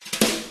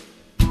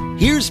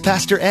Here's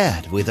Pastor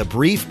Ed with a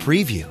brief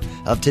preview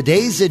of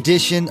today's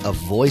edition of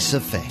Voice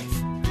of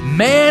Faith.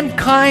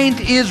 Mankind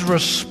is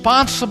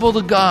responsible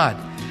to God,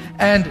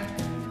 and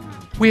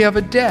we have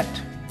a debt.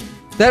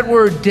 That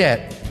word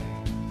debt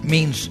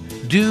means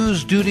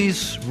dues,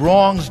 duties,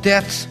 wrongs,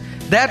 debts,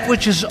 that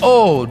which is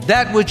owed,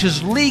 that which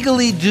is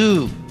legally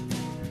due.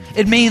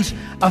 It means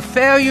a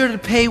failure to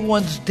pay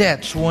one's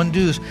debts, one's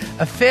dues,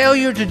 a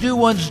failure to do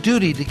one's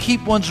duty, to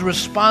keep one's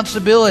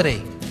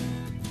responsibility.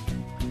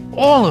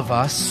 All of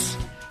us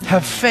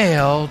have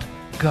failed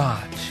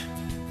God.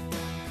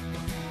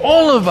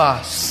 All of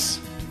us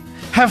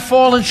have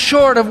fallen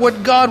short of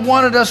what God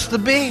wanted us to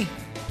be.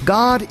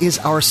 God is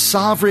our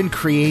sovereign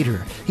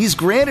creator. He's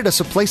granted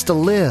us a place to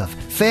live,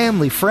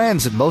 family,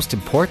 friends, and most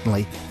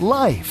importantly,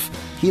 life.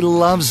 He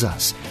loves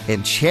us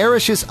and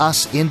cherishes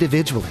us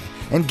individually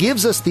and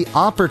gives us the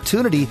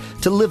opportunity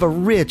to live a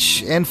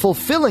rich and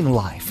fulfilling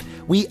life.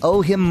 We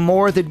owe Him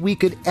more than we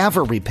could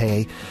ever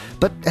repay.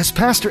 But as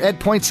Pastor Ed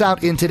points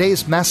out in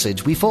today's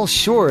message, we fall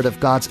short of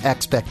God's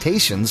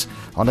expectations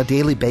on a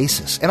daily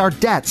basis, and our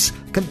debts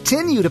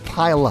continue to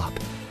pile up.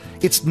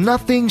 It's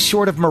nothing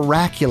short of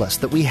miraculous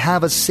that we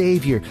have a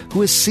Savior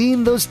who has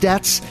seen those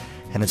debts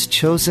and has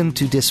chosen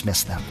to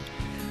dismiss them.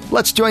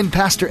 Let's join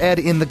Pastor Ed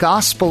in the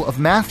Gospel of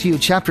Matthew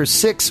chapter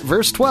 6,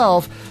 verse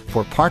 12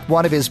 for part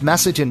 1 of his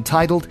message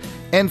entitled,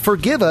 "And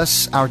Forgive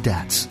Us Our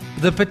Debts."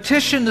 The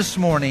petition this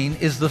morning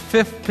is the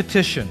 5th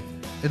petition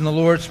in the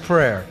Lord's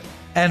Prayer.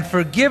 And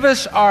forgive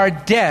us our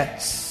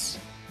debts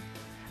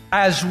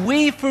as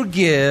we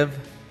forgive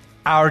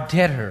our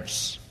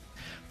debtors.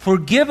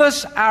 Forgive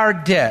us our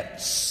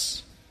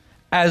debts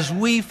as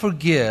we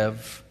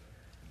forgive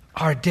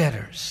our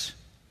debtors.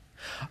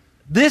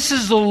 This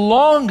is the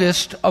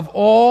longest of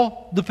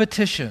all the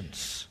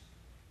petitions.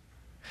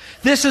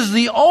 This is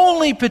the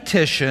only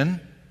petition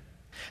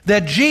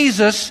that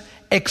Jesus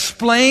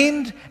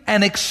explained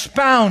and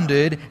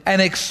expounded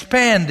and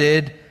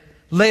expanded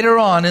later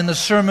on in the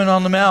Sermon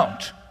on the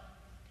Mount.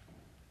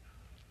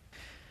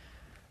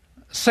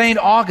 St.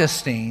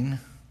 Augustine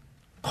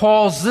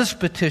calls this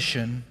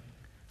petition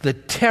the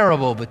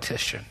terrible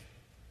petition,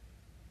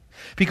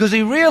 because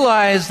he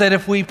realized that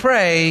if we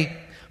pray,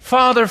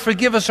 "Father,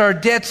 forgive us our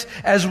debts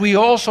as we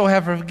also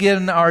have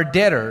forgiven our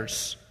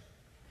debtors,"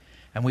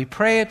 and we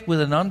pray it with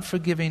an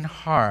unforgiving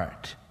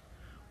heart,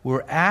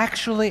 we're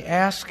actually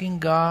asking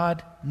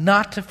God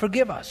not to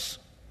forgive us.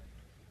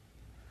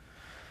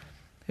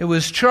 It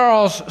was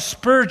Charles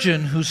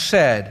Spurgeon who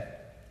said,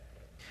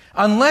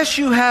 "Unless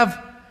you have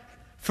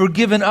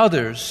forgiven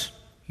others,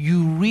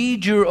 you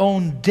read your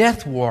own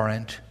death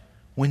warrant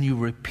when you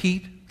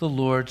repeat the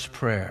Lord's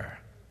Prayer."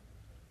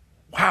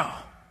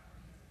 Wow.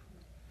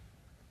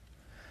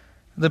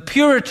 The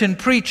Puritan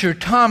preacher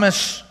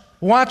Thomas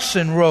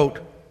Watson wrote,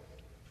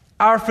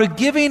 "Our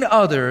forgiving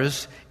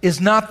others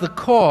is not the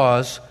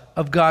cause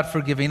of God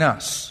forgiving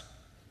us,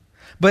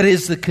 but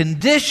is the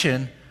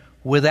condition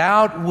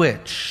without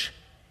which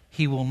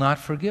He will not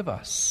forgive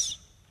us."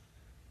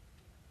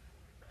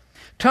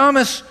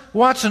 Thomas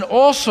Watson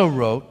also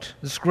wrote,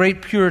 this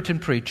great Puritan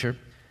preacher,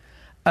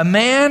 "A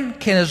man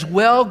can as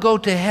well go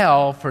to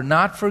hell for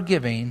not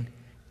forgiving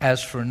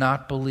as for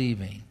not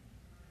believing."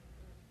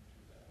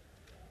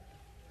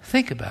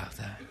 Think about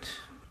that.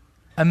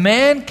 A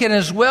man can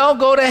as well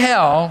go to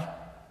hell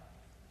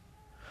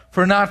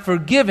for not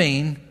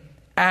forgiving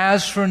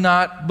as for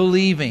not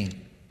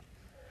believing.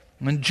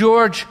 And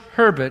George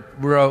Herbert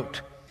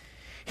wrote,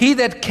 "He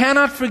that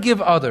cannot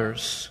forgive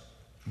others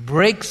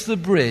breaks the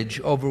bridge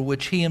over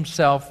which he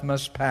himself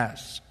must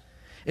pass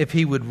if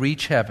he would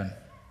reach heaven.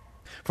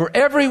 For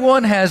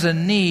everyone has a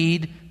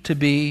need to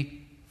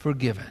be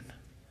forgiven."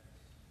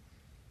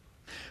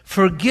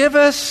 Forgive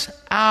us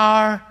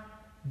our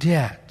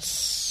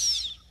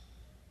debts.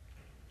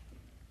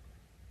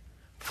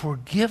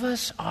 Forgive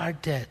us our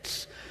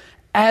debts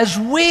as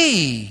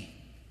we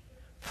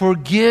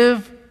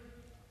forgive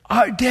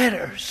our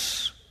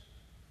debtors.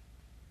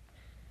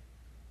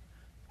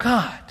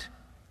 God,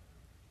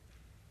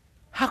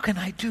 how can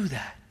I do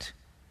that?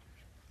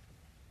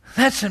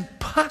 That's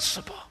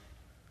impossible.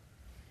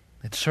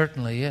 It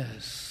certainly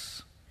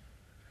is.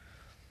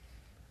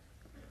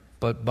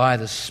 But by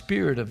the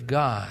Spirit of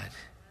God,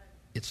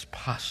 it's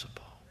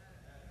possible.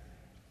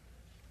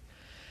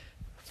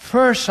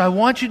 First, I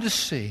want you to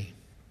see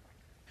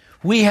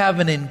we have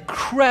an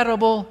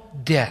incredible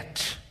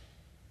debt.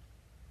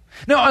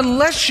 Now,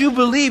 unless you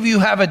believe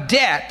you have a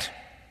debt,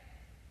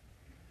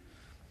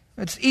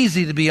 it's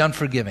easy to be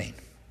unforgiving.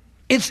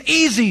 It's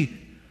easy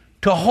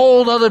to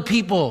hold other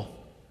people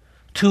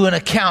to an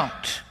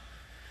account.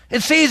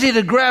 It's easy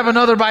to grab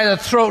another by the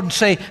throat and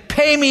say,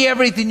 "Pay me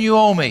everything you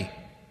owe me."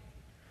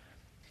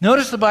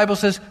 Notice the Bible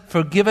says,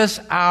 "Forgive us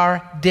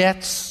our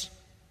debts."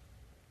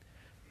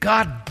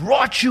 God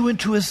brought you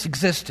into His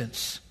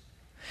existence.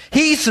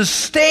 He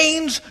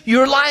sustains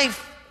your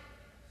life.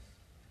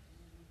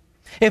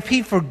 If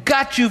He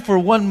forgot you for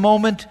one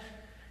moment,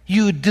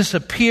 you would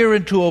disappear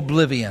into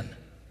oblivion.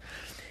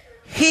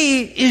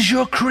 He is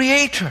your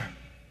creator.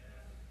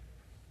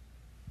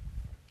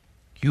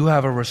 You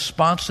have a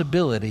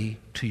responsibility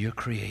to your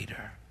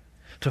Creator,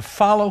 to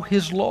follow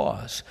His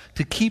laws,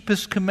 to keep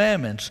His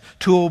commandments,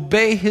 to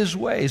obey His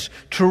ways,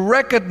 to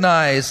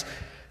recognize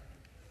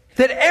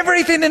that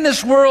everything in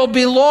this world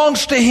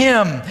belongs to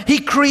Him. He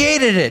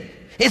created it.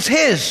 It's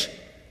His.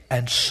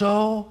 And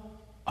so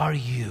are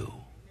you.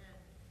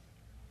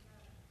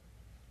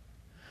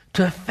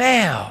 To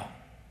fail,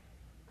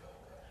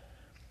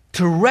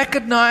 to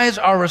recognize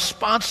our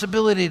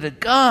responsibility to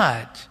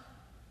God,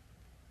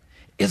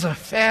 is a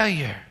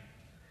failure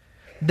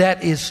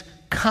that is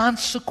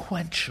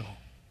consequential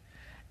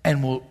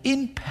and will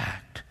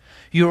impact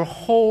your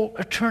whole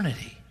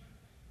eternity.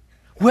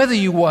 Whether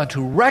you want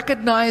to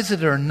recognize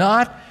it or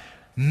not,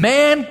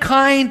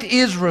 mankind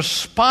is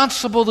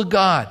responsible to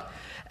God.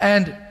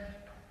 And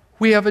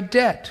we have a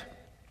debt.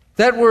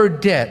 That word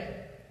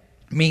debt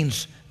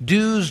means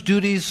dues,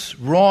 duties,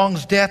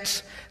 wrongs,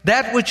 debts.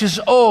 That which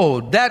is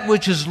owed, that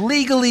which is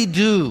legally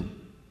due.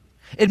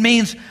 It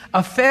means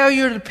a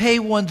failure to pay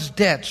one's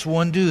debts,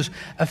 one's dues,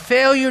 a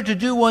failure to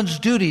do one's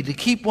duty, to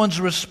keep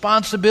one's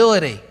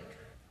responsibility.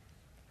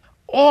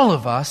 All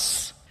of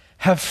us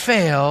have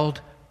failed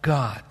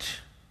God.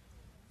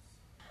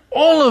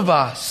 All of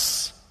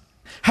us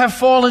have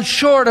fallen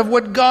short of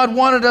what God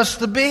wanted us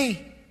to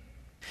be.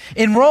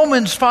 In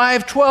Romans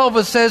 5:12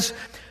 it says,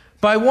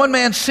 by one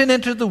man sin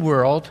entered the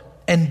world,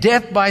 and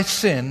death by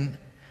sin,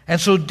 and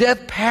so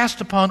death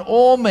passed upon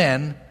all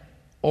men,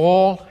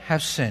 all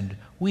have sinned.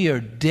 We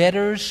are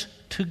debtors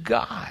to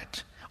God.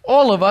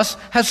 All of us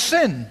have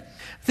sinned.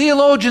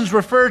 Theologians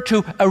refer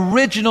to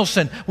original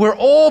sin. We're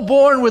all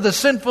born with a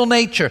sinful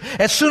nature.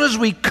 As soon as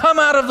we come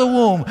out of the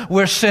womb,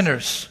 we're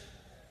sinners.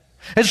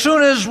 As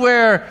soon as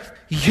we're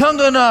young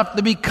enough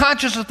to be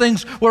conscious of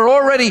things, we're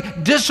already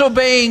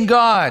disobeying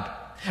God.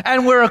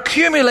 And we're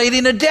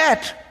accumulating a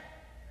debt.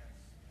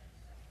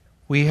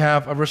 We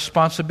have a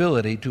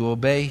responsibility to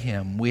obey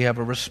Him. We have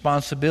a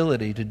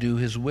responsibility to do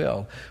His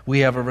will.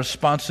 We have a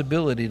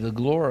responsibility to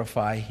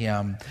glorify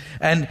Him.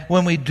 And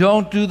when we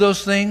don't do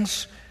those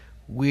things,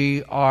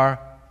 we are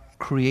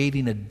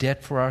creating a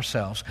debt for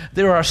ourselves.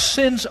 There are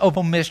sins of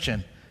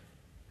omission.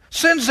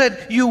 Sins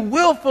that you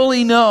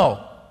willfully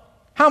know.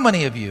 How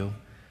many of you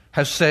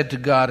have said to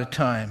God at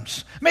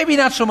times, maybe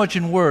not so much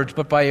in words,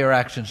 but by your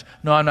actions,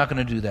 no, I'm not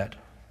going to do that.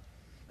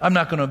 I'm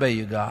not going to obey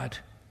you, God.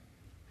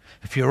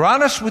 If you're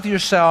honest with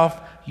yourself,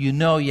 you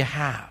know you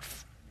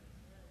have.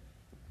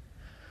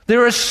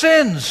 There are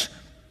sins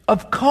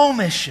of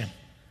commission.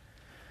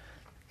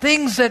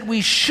 Things that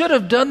we should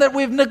have done that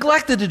we've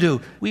neglected to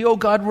do. We owe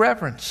God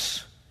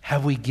reverence.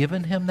 Have we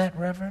given Him that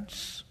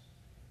reverence?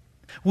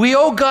 We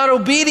owe God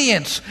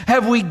obedience.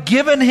 Have we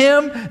given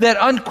Him that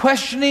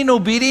unquestioning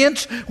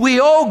obedience?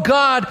 We owe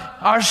God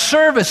our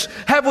service.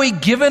 Have we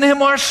given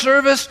Him our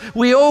service?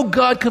 We owe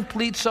God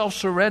complete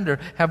self-surrender.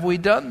 Have we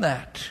done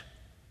that?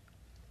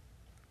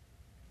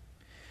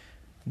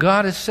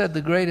 God has said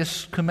the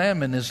greatest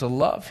commandment is to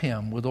love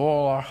Him with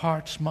all our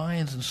hearts,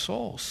 minds, and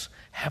souls.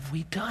 Have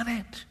we done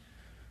it?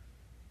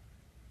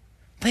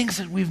 Things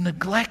that we've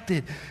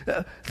neglected.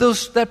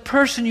 That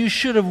person you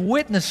should have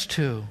witnessed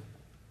to,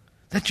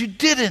 that you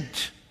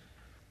didn't.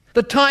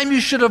 The time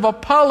you should have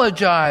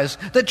apologized,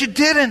 that you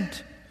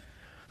didn't.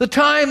 The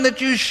time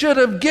that you should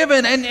have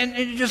given and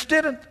you just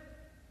didn't.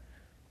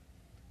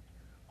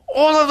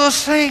 All of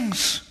those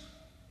things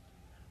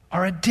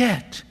are a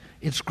debt.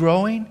 It's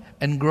growing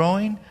and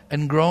growing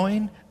and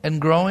growing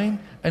and growing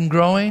and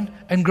growing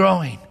and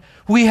growing.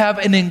 We have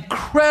an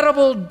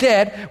incredible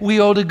debt we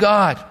owe to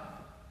God.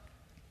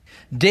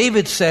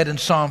 David said in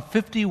Psalm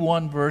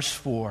 51 verse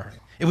 4,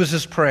 it was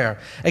his prayer,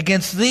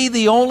 against thee,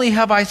 thee only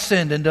have I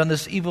sinned and done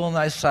this evil in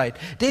thy sight.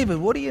 David,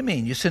 what do you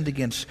mean? You sinned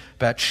against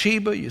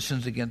Bathsheba, you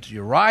sinned against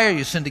Uriah,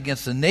 you sinned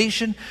against the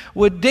nation.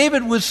 What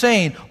David was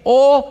saying,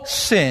 all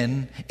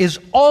sin is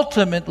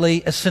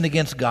ultimately a sin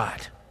against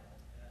God.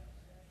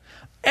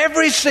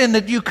 Every sin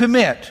that you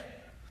commit,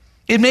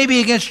 it may be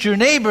against your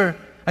neighbor,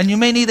 and you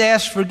may need to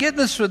ask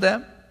forgiveness for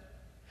them,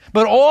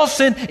 but all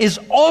sin is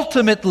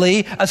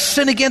ultimately a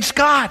sin against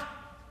God.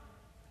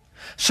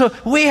 So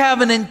we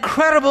have an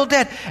incredible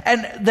debt,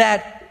 and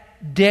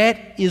that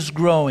debt is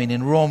growing.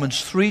 In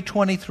Romans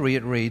 3:23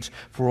 it reads,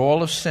 for all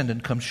have sinned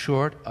and come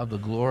short of the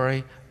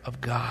glory of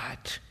God.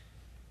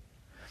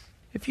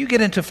 If you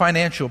get into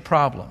financial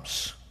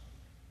problems,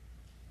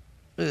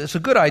 it's a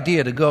good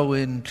idea to go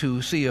in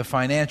to see a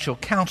financial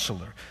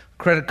counselor.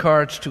 Credit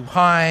card's too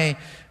high,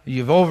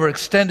 you've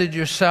overextended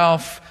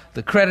yourself,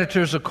 the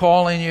creditors are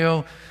calling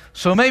you.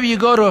 So maybe you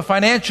go to a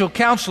financial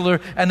counselor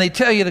and they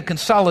tell you to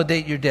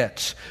consolidate your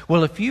debts.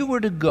 Well, if you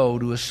were to go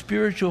to a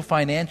spiritual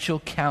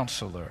financial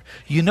counselor,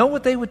 you know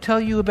what they would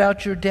tell you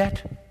about your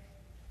debt?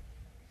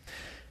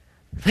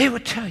 They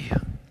would tell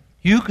you,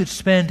 you could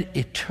spend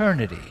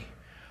eternity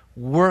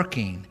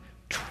working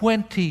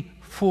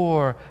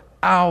 24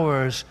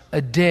 hours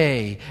a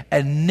day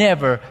and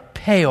never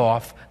pay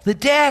off the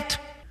debt.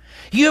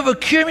 You've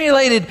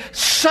accumulated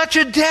such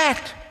a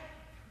debt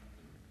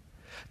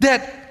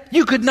that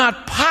you could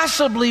not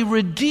possibly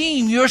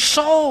redeem your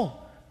soul.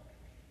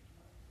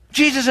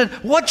 Jesus said,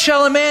 what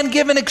shall a man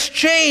give in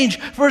exchange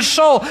for his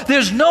soul?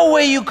 There's no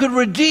way you could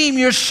redeem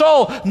your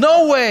soul.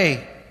 No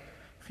way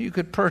you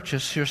could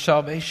purchase your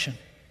salvation.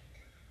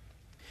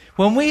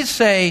 When we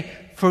say,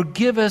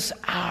 forgive us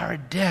our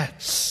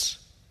debts,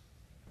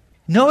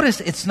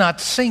 notice it's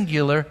not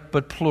singular,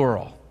 but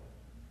plural.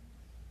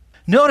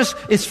 Notice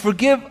it's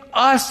forgive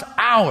us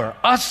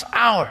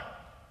our.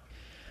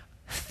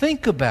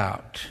 Think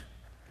about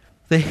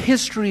the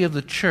history of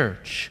the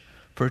church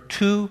for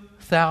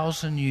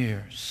 2,000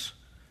 years.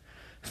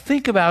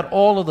 Think about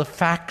all of the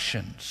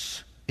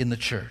factions in the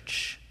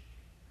church.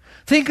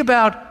 Think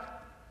about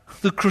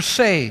the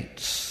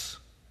Crusades.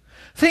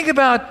 Think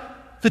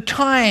about the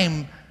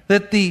time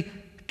that the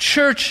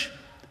church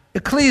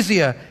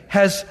ecclesia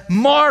has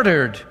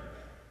martyred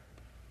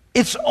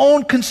its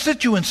own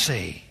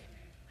constituency.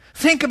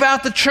 Think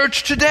about the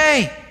church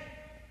today.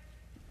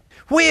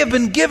 We have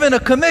been given a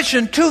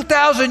commission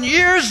 2,000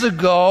 years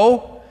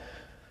ago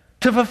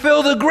to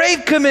fulfill the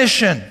Great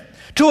Commission,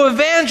 to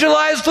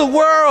evangelize the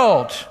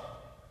world.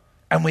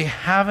 And we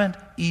haven't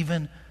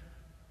even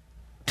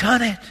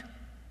done it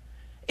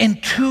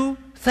in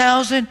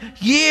 2,000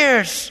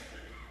 years.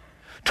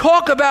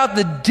 Talk about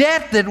the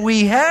debt that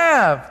we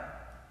have.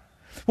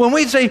 When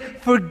we say,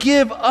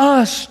 forgive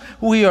us,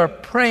 we are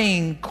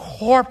praying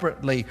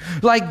corporately,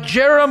 like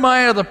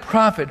Jeremiah the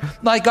prophet,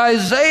 like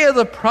Isaiah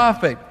the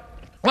prophet,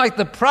 like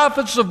the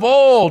prophets of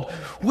old.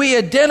 We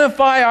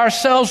identify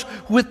ourselves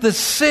with the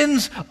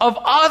sins of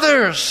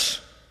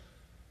others.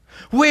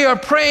 We are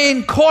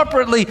praying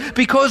corporately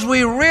because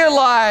we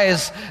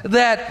realize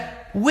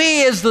that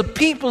we as the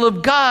people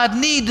of God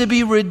need to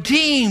be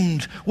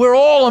redeemed. We're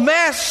all a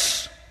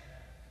mess.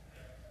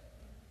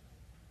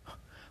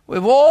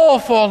 We've all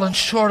fallen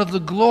short of the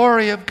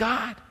glory of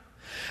God.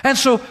 And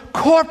so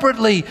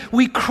corporately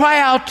we cry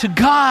out to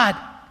God,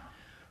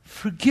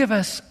 forgive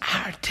us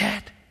our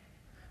debt.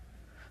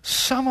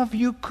 Some of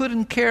you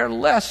couldn't care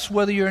less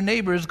whether your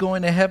neighbor is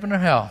going to heaven or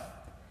hell.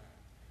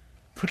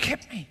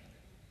 Forgive me.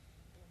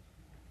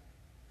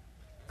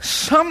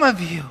 Some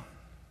of you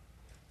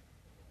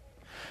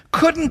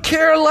couldn't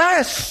care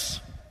less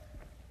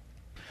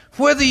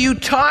whether you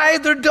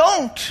tithe or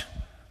don't.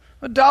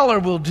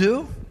 $1 will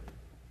do.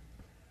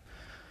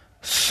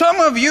 Some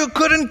of you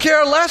couldn't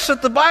care less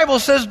that the Bible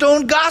says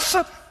don't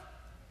gossip.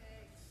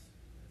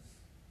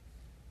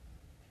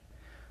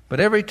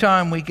 But every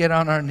time we get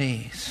on our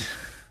knees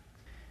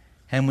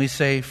and we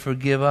say,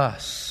 forgive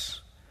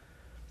us,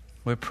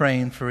 we're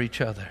praying for each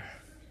other.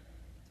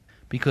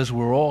 Because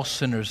we're all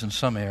sinners in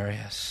some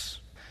areas.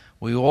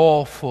 We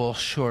all fall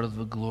short of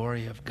the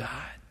glory of God.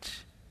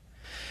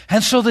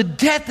 And so the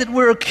debt that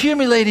we're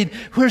accumulating,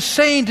 we're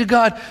saying to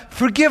God,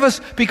 forgive us,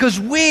 because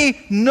we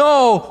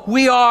know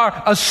we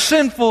are a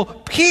sinful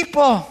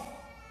people.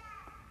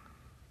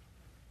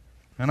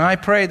 And I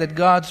pray that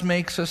God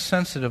makes us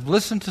sensitive.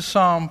 Listen to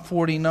Psalm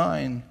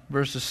 49,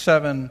 verses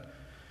 7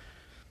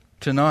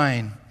 to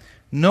 9.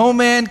 No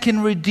man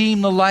can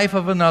redeem the life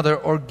of another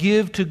or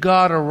give to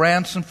God a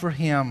ransom for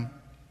him.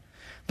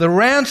 The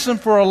ransom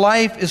for a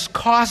life is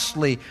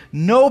costly.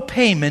 No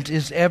payment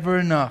is ever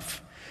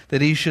enough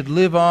that he should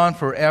live on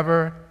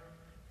forever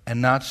and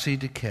not see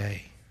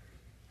decay.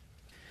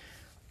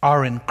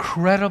 Our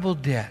incredible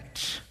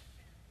debt.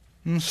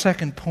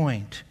 Second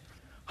point,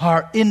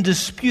 our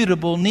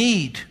indisputable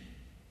need.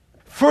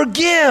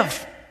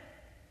 Forgive.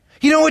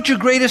 You know what your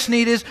greatest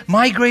need is?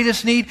 My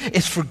greatest need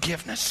is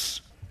forgiveness.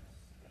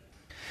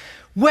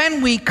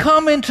 When we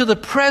come into the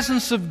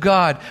presence of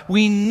God,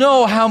 we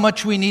know how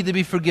much we need to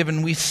be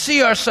forgiven. We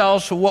see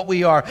ourselves for what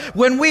we are.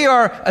 When we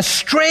are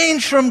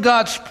estranged from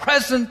God's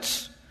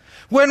presence,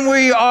 when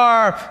we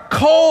are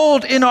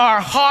cold in our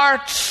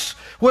hearts,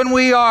 when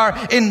we are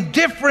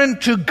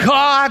indifferent to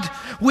God,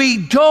 we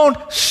don't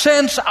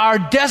sense our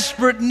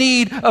desperate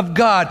need of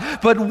God.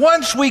 But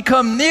once we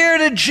come near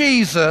to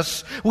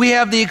Jesus, we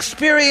have the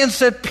experience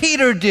that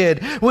Peter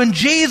did when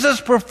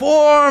Jesus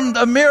performed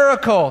a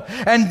miracle.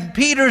 And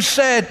Peter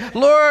said,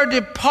 Lord,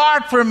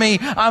 depart from me.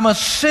 I'm a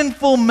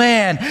sinful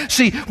man.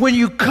 See, when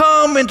you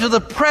come into the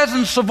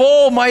presence of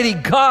Almighty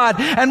God,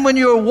 and when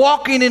you're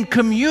walking in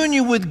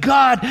communion with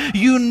God,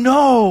 you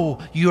know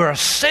you're a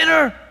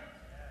sinner.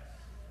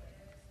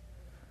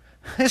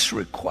 This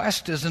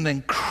request is an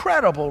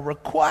incredible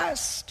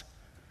request.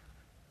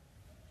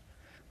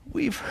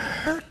 We've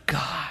hurt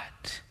God.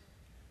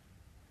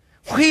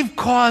 We've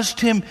caused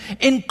him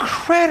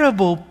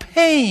incredible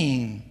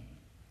pain.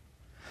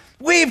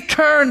 We've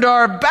turned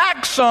our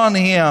backs on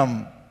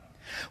him.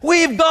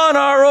 We've gone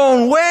our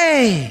own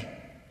way.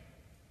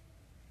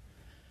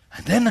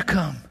 And then to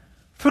come,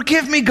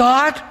 forgive me,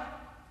 God.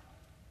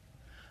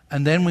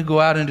 And then we go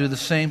out and do the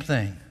same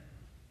thing.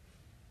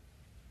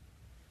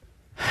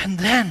 And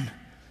then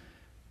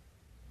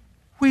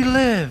we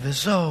live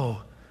as though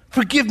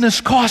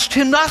forgiveness cost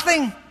him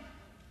nothing.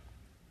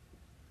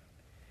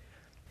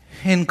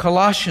 In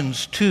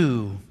Colossians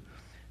 2,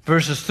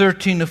 verses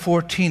 13 to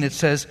 14, it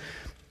says,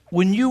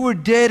 when you were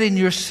dead in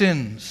your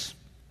sins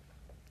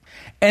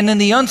And in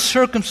the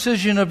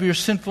uncircumcision of your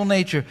sinful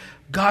nature,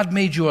 God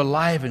made you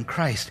alive in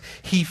Christ.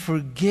 He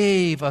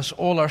forgave us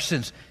all our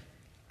sins,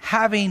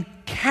 having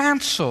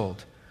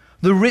canceled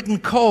the written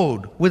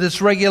code with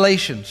its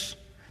regulations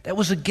that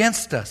was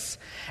against us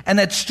and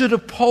that stood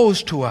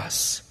opposed to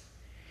us.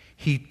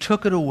 He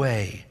took it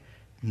away,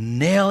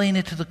 nailing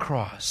it to the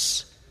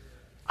cross.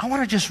 I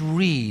want to just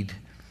read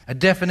a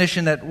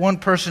definition that one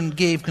person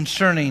gave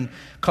concerning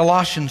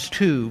Colossians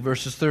 2,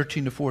 verses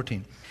 13 to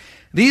 14.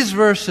 These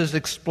verses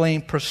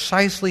explain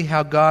precisely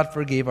how God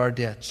forgave our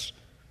debts.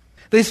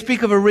 They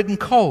speak of a written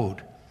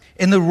code.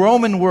 In the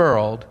Roman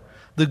world,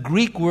 the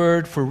Greek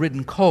word for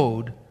written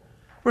code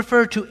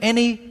referred to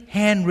any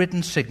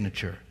handwritten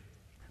signature,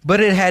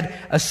 but it had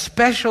a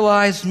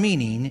specialized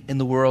meaning in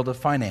the world of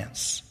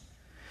finance.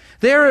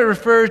 There it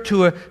referred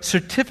to a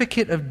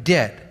certificate of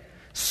debt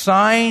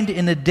signed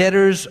in the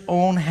debtor's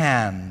own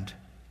hand.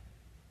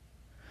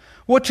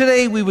 What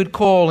today we would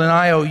call an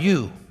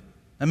IOU.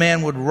 A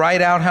man would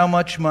write out how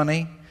much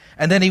money,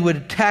 and then he would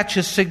attach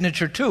his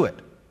signature to it.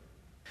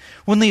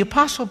 When the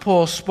Apostle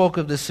Paul spoke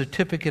of this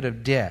certificate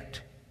of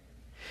debt,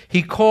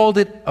 he called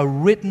it a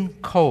written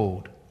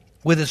code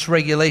with its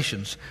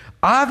regulations.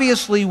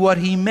 Obviously, what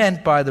he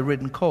meant by the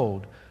written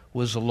code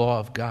was the law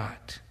of God.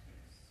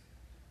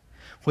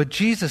 What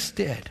Jesus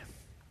did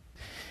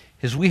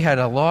is we had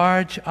a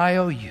large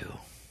IOU.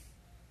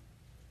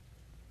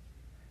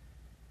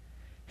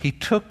 He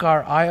took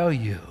our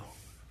IOU,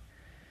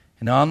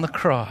 and on the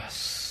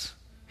cross,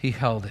 he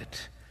held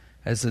it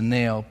as the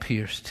nail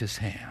pierced his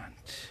hand.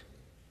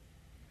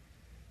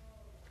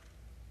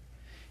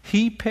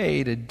 He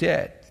paid a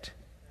debt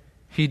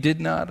he did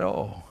not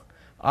owe.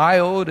 I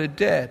owed a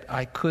debt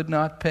I could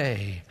not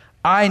pay.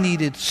 I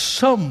needed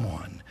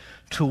someone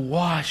to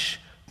wash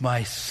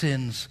my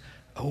sins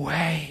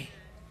away.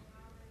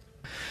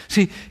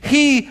 See,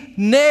 he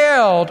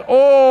nailed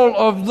all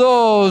of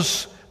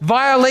those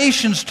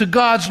violations to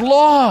God's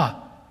law.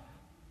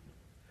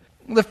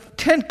 The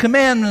 10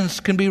 commandments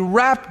can be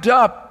wrapped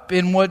up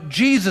in what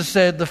Jesus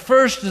said. The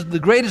first is the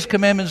greatest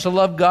commandment is to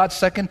love God.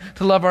 Second,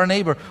 to love our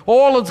neighbor.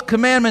 All of the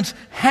commandments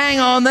hang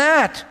on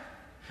that.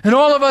 And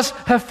all of us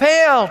have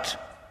failed.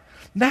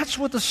 That's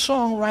what the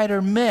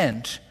songwriter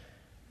meant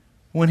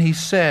when he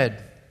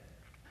said,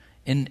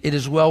 "It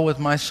is well with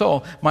my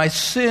soul. My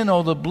sin,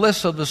 oh, the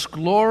bliss of this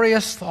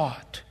glorious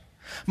thought.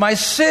 My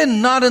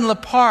sin, not in the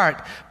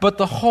part, but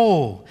the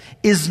whole,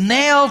 is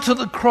nailed to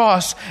the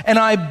cross, and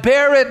I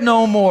bear it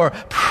no more.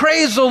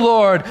 Praise the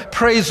Lord,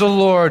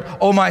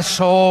 O my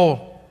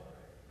soul."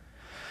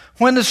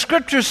 When the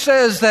scripture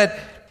says that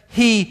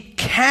he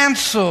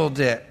canceled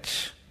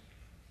it,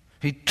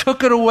 he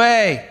took it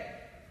away,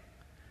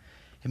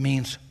 it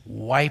means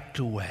wiped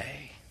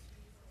away,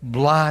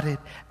 blotted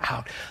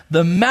out.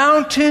 The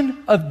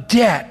mountain of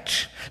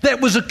debt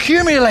that was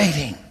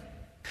accumulating,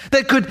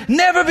 that could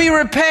never be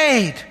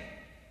repaid,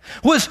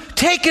 was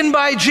taken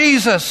by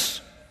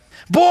Jesus,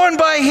 borne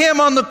by him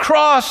on the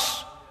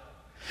cross.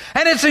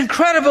 And it's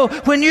incredible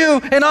when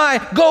you and I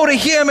go to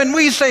him and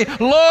we say,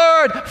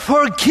 "Lord,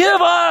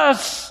 forgive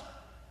us."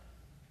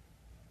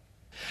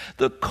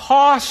 The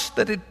cost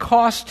that it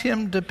cost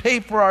him to pay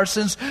for our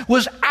sins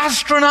was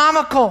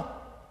astronomical.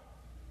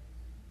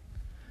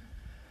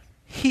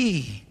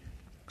 He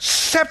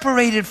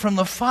separated from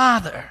the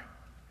Father,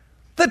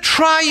 the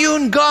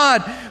triune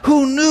God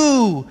who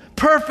knew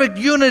perfect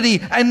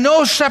unity and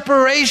no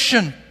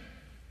separation,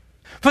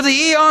 for the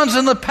eons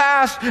in the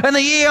past and the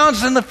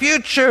eons in the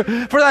future,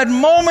 for that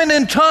moment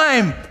in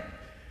time,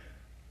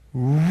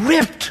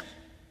 ripped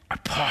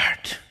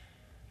apart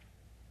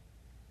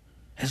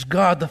as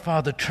God the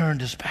Father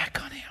turned his back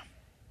on him.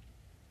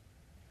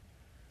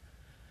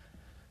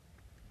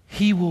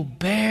 He will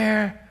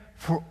bear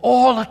for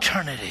all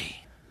eternity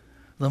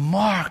the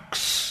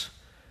marks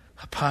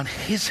upon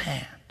his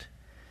hand,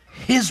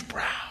 his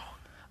brow,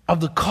 of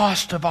the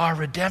cost of our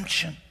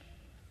redemption.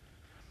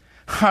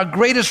 Our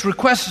greatest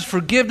request is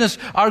forgiveness.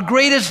 Our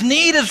greatest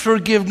need is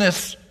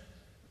forgiveness.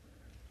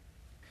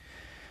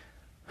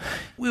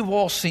 We've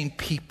all seen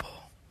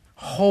people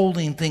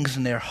holding things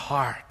in their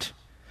heart.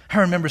 I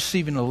remember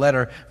receiving a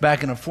letter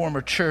back in a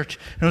former church,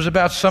 and it was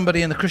about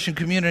somebody in the Christian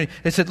community.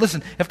 They said,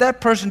 "Listen, if that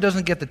person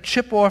doesn't get the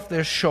chip off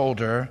their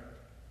shoulder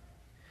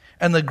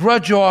and the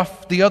grudge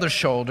off the other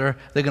shoulder,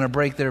 they're going to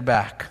break their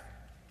back."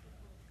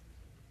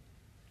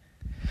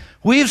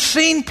 We've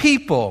seen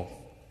people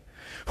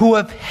who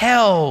have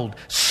held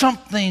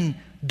something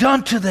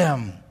done to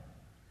them,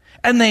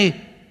 and they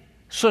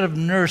sort of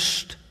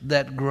nursed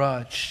that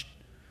grudge.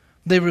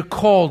 They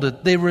recalled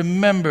it. They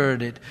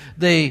remembered it.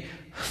 They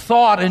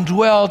thought and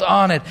dwelled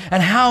on it,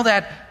 and how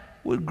that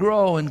would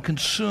grow and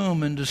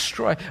consume and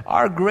destroy.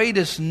 Our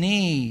greatest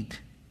need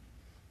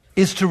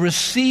is to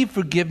receive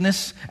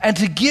forgiveness and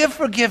to give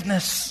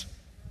forgiveness.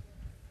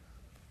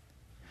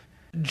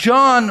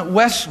 John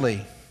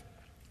Wesley,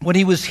 when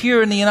he was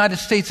here in the United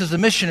States as a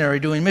missionary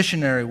doing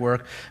missionary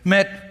work,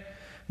 met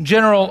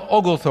General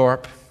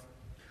Oglethorpe,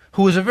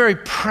 who was a very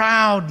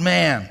proud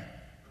man,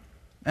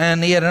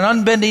 and he had an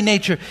unbending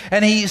nature,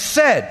 and he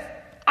said,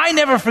 "I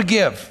never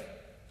forgive."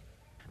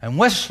 And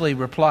Wesley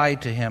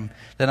replied to him,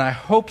 "Then I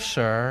hope,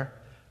 sir,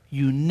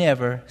 you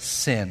never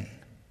sin."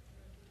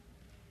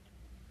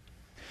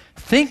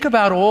 Think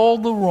about all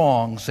the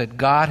wrongs that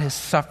God has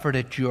suffered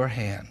at your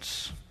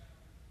hands.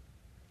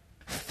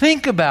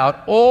 Think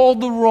about all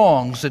the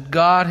wrongs that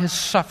God has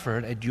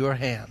suffered at your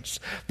hands.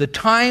 The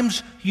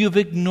times you've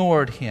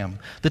ignored Him.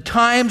 The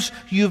times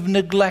you've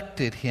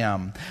neglected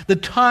Him. The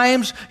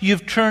times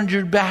you've turned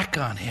your back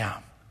on Him.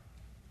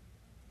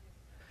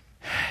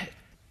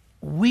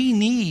 We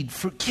need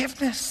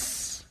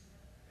forgiveness.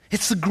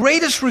 It's the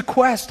greatest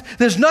request.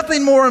 There's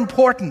nothing more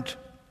important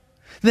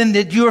than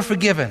that you're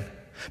forgiven.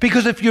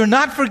 Because if you're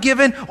not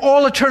forgiven,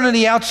 all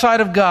eternity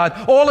outside of God,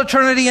 all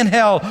eternity in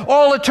hell,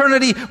 all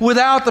eternity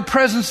without the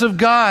presence of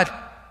God,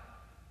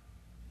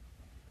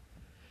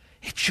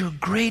 it's your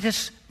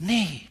greatest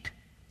need.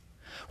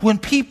 When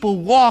people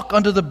walk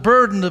under the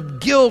burden of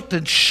guilt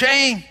and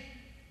shame,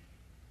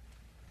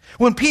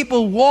 when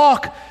people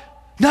walk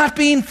not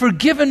being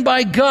forgiven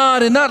by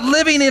God and not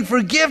living in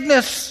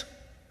forgiveness,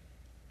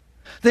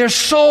 their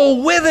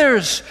soul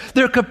withers.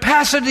 Their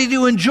capacity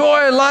to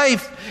enjoy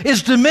life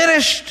is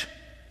diminished.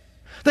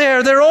 They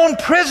are their own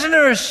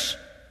prisoners.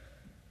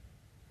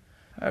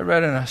 I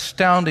read an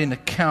astounding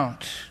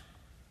account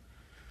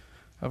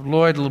of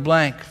Lloyd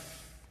LeBlanc.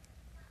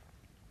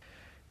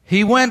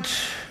 He went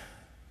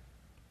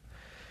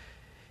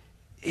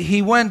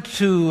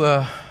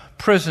to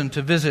prison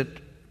to visit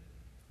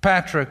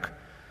Patrick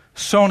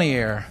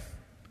Saunier,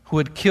 who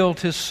had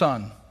killed his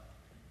son.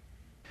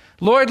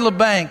 Lloyd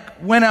LeBlanc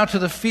went out to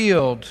the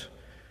field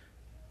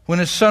when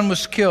his son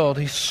was killed.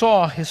 He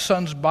saw his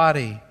son's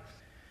body.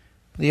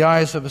 The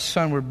eyes of his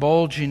son were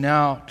bulging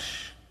out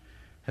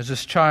as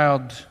this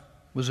child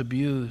was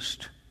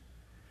abused.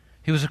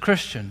 He was a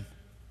Christian.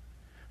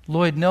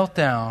 Lloyd knelt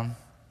down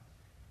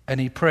and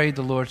he prayed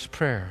the Lord's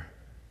Prayer.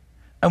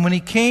 And when he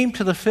came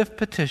to the fifth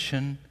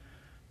petition,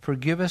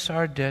 "Forgive us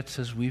our debts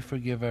as we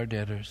forgive our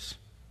debtors,"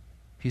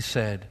 he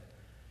said,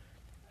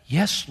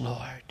 "Yes,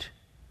 Lord,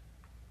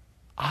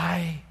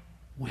 I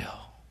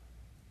will."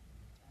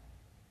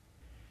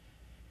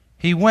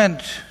 He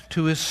went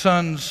to his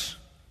son's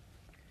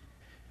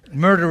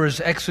murderer's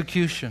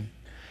execution.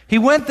 He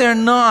went there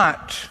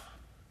not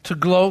to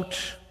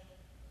gloat,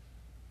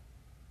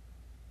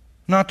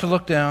 not to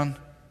look down,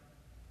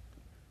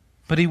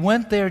 but he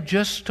went there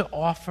just to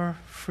offer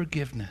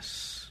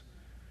forgiveness.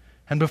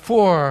 And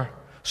before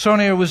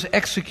Saunier was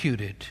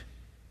executed,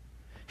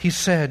 he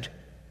said,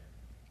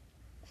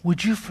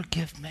 "Would you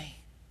forgive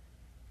me?"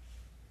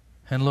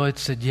 And Lloyd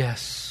said,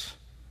 "Yes,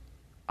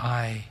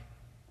 I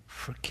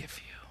forgive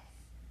you."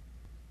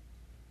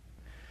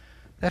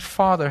 That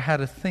father had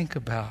to think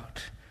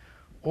about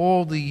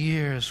all the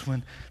years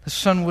when the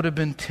son would have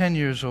been 10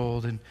 years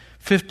old and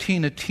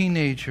 15 a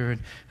teenager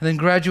and then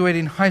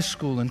graduating high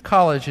school and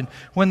college, and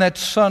when that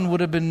son would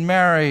have been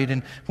married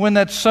and when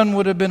that son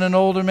would have been an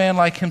older man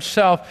like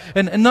himself.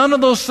 And none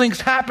of those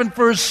things happened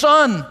for his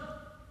son.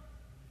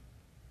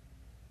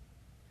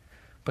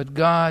 But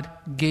God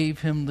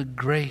gave him the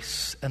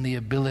grace and the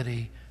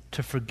ability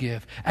to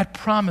forgive. At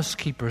Promise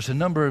Keepers a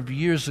number of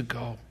years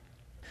ago,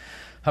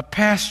 a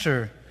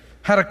pastor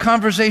had a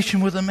conversation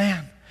with a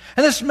man.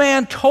 And this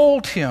man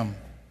told him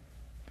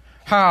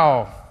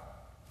how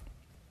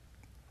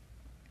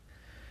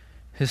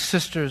his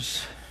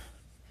sister's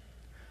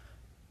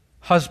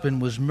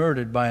husband was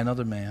murdered by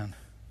another man.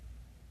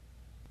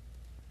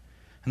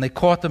 And they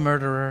caught the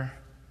murderer.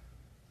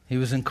 He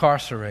was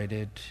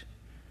incarcerated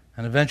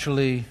and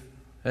eventually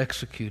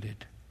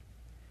executed.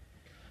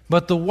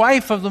 But the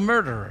wife of the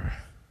murderer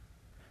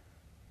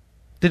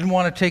didn't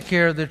want to take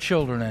care of their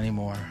children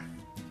anymore.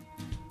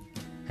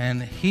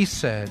 And he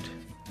said,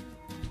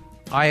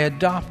 "I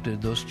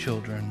adopted those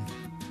children,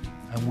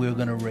 and we're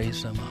going to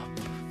raise them up."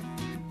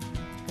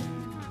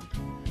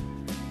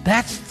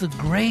 That's the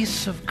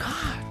grace of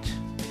God.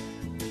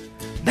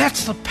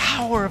 That's the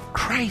power of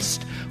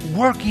Christ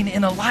working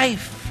in a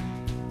life.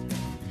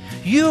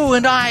 You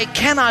and I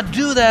cannot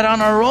do that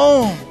on our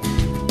own.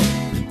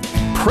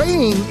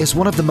 Praying is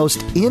one of the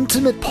most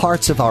intimate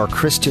parts of our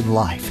Christian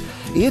life.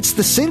 It's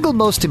the single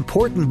most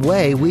important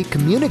way we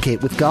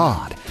communicate with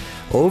God.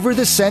 Over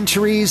the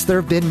centuries, there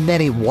have been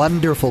many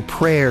wonderful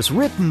prayers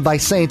written by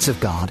saints of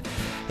God,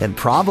 and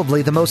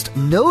probably the most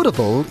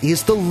notable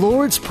is the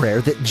Lord's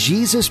Prayer that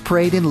Jesus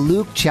prayed in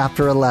Luke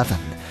chapter 11.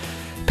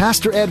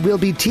 Pastor Ed will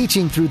be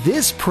teaching through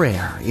this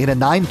prayer in a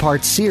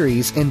 9-part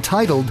series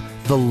entitled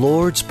The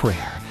Lord's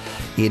Prayer.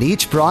 In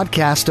each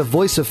broadcast of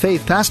Voice of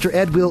Faith, Pastor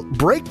Ed will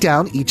break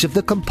down each of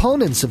the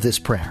components of this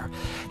prayer,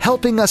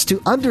 helping us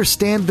to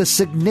understand the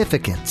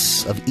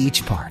significance of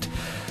each part.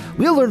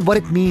 We'll learn what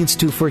it means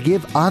to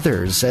forgive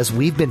others as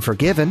we've been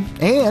forgiven,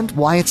 and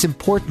why it's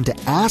important to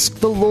ask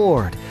the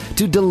Lord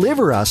to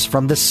deliver us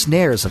from the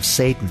snares of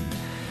Satan.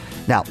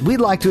 Now, we'd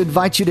like to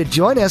invite you to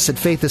join us at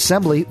Faith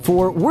Assembly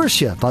for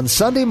worship on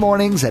Sunday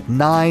mornings at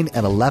 9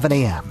 and 11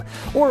 a.m.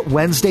 or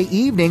Wednesday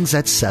evenings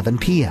at 7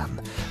 p.m.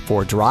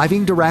 For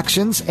driving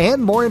directions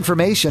and more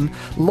information,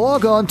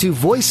 log on to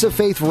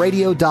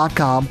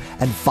voiceoffaithradio.com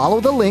and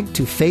follow the link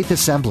to Faith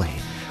Assembly.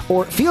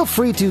 or feel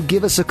free to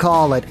give us a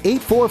call at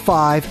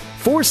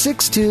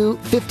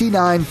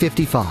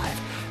 845-462-5955.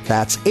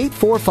 That's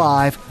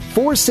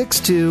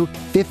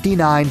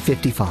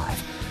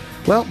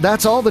 845-462-5955. Well,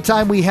 that's all the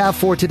time we have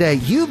for today.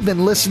 You've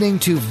been listening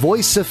to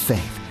Voice of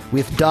Faith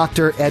with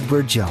Dr.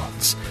 Edward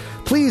Jones.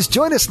 Please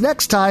join us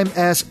next time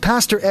as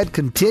Pastor Ed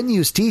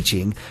continues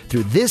teaching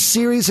through this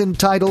series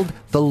entitled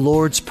The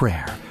Lord's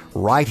Prayer,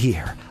 right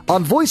here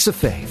on Voice of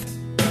Faith.